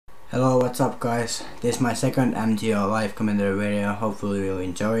Hello, what's up guys? This is my second MGO live commentary video, hopefully you'll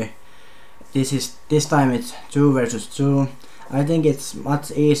enjoy. This time it's 2 versus 2. I think it's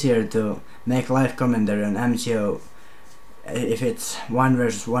much easier to make live commentary on MGO if it's 1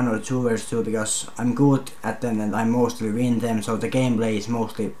 versus 1 or 2 versus 2, because I'm good at them and I mostly win them, so the gameplay is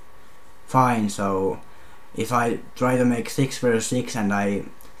mostly fine. So if I try to make 6 versus 6 and I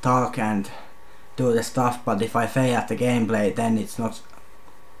talk and do the stuff, but if I fail at the gameplay, then it's not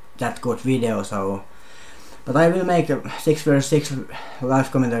that good video. So but I will make a 6 vs 6 live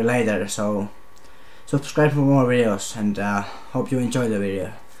commentary later, so subscribe for more videos and hope you enjoy the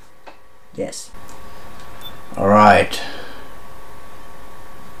video. Yes. Alright,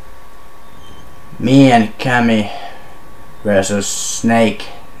 me and Cammy versus Snake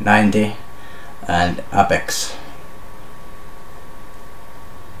 90 and Apex.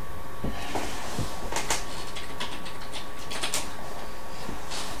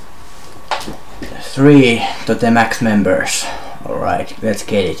 Three to the max members. Alright, let's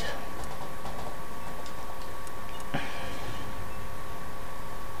get it.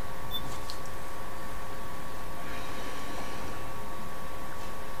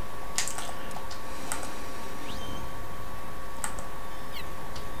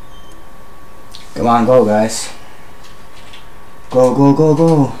 Come on, go guys. Go, go, go,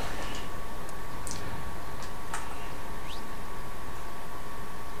 go.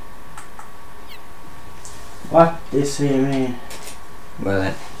 What does he mean? Well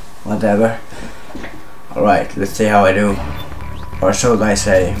then, whatever. Alright, let's see how I do. Or should I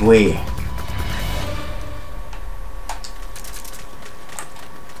say we?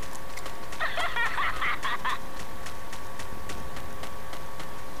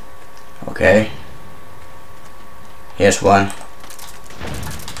 Okay. Here's one.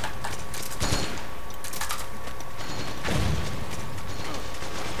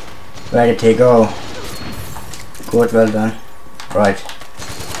 Where did he go? Good, well done. Right.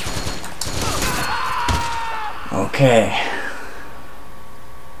 Okay.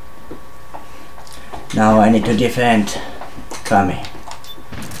 Now I need to defend Kami.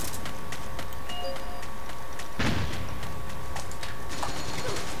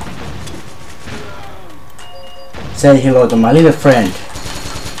 Say hello to my little friend.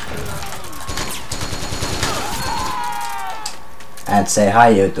 And say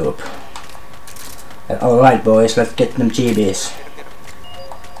hi YouTube. Alright boys, let's get them GBs.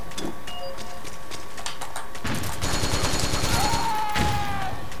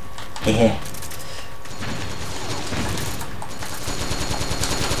 Hehe.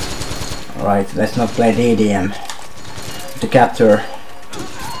 Alright, let's not play DDM. To capture.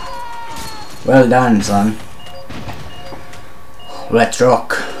 Well done, son. Let's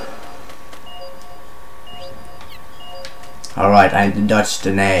rock. Alright, I need to dodge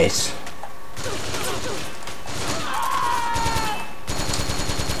the nades.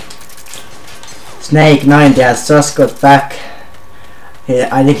 Snake 90 has just got back.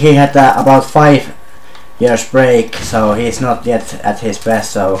 I think he had about 5 years break, so he's not yet at his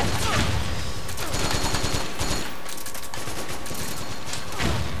best. So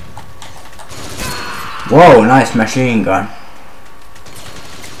whoa, nice machine gun.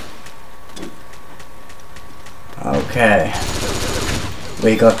 Okay,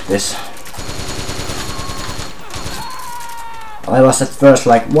 we got this. I was at first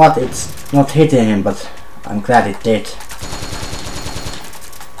like, what? It's not hitting him, but I'm glad it did.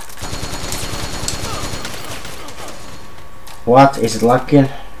 What? Is it locking?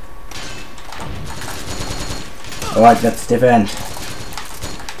 Alright, let's defend.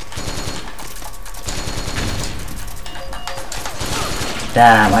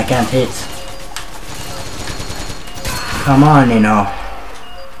 Damn, I can't hit. Come on, you know.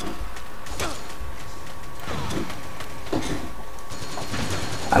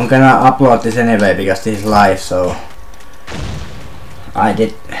 I'm gonna upload this anyway because this is live, so I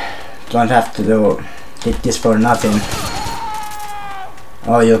don't have to did this for nothing.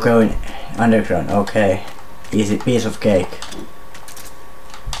 Oh, you're going underground, okay. Easy piece of cake.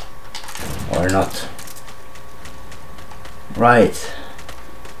 Or not. Right.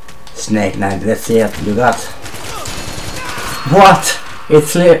 Snake 90, let's see what you got. What?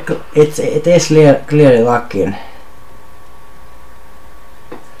 It is clearly locking.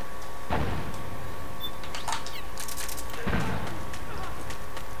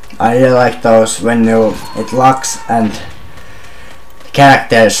 I really like those when it locks and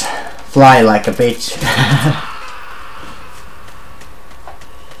characters fly like a bitch.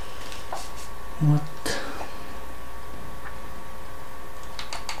 What?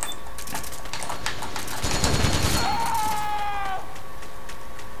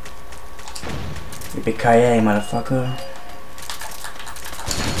 Yippee-ki-yay, motherfucker.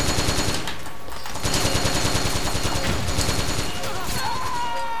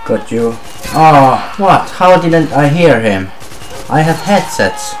 Got you. Oh, what? How didn't I hear him? I have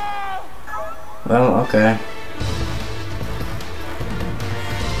headsets. Well, okay.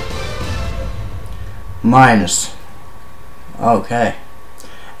 Minus. Okay.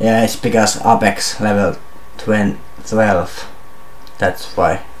 Yeah, it's because Apex level 12. That's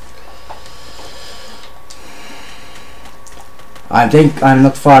why. I think I'm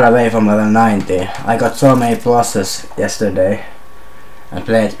not far away from level 90. I got so many pluses yesterday. I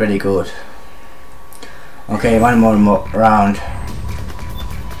played pretty good. Okay, one more round.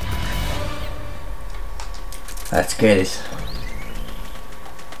 Let's get it.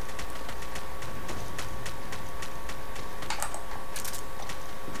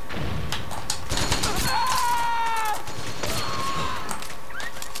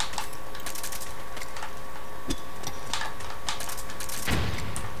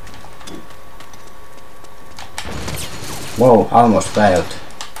 Whoa, almost failed.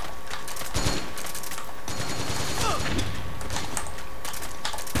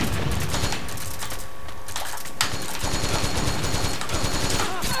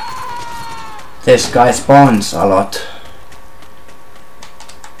 This guy spawns a lot.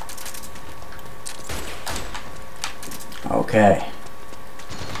 Okay.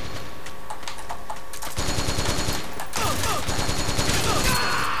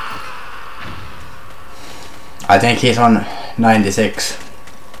 I think he's on 96.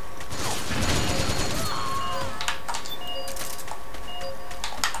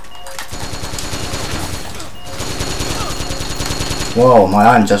 Whoa, my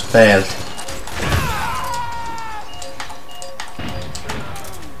arm just failed.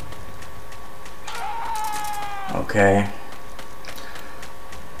 Okay.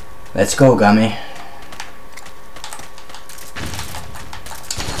 Let's go, Gummy.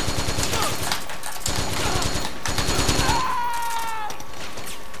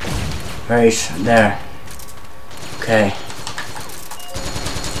 Where is there? Okay.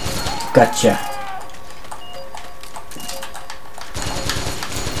 Gotcha.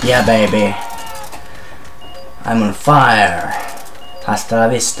 Yeah, baby. I'm on fire. Hasta la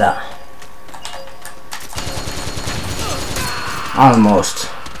vista. Almost.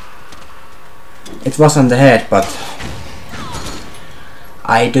 It was on the head, but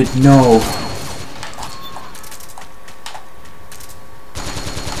I did know.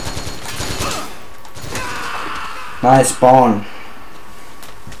 Nice spawn.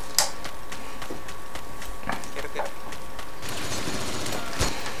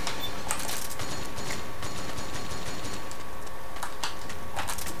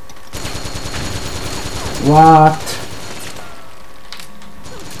 What?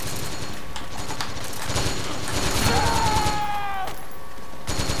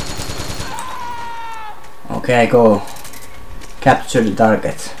 Okay, go. Capture the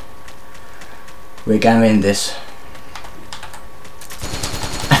target. We can win this.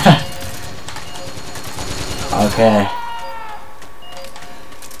 Okay.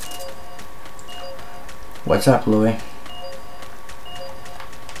 What's up, Louis?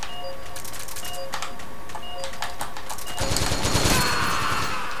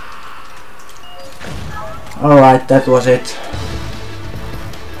 Alright, that was it.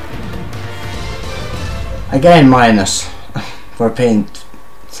 Again minus for pinned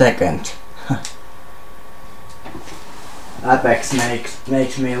second. Apex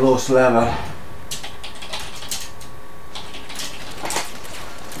makes me lose level.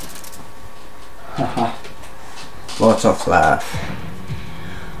 Lots of laugh.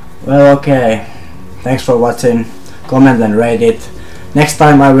 Well, okay. Thanks for watching. Comment and rate it. Next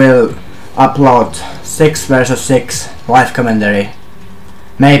time I will upload 6 versus 6 live commentary.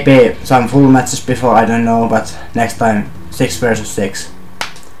 Maybe some full matches before, I don't know, but next time 6 versus 6.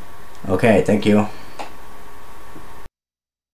 Okay, thank you.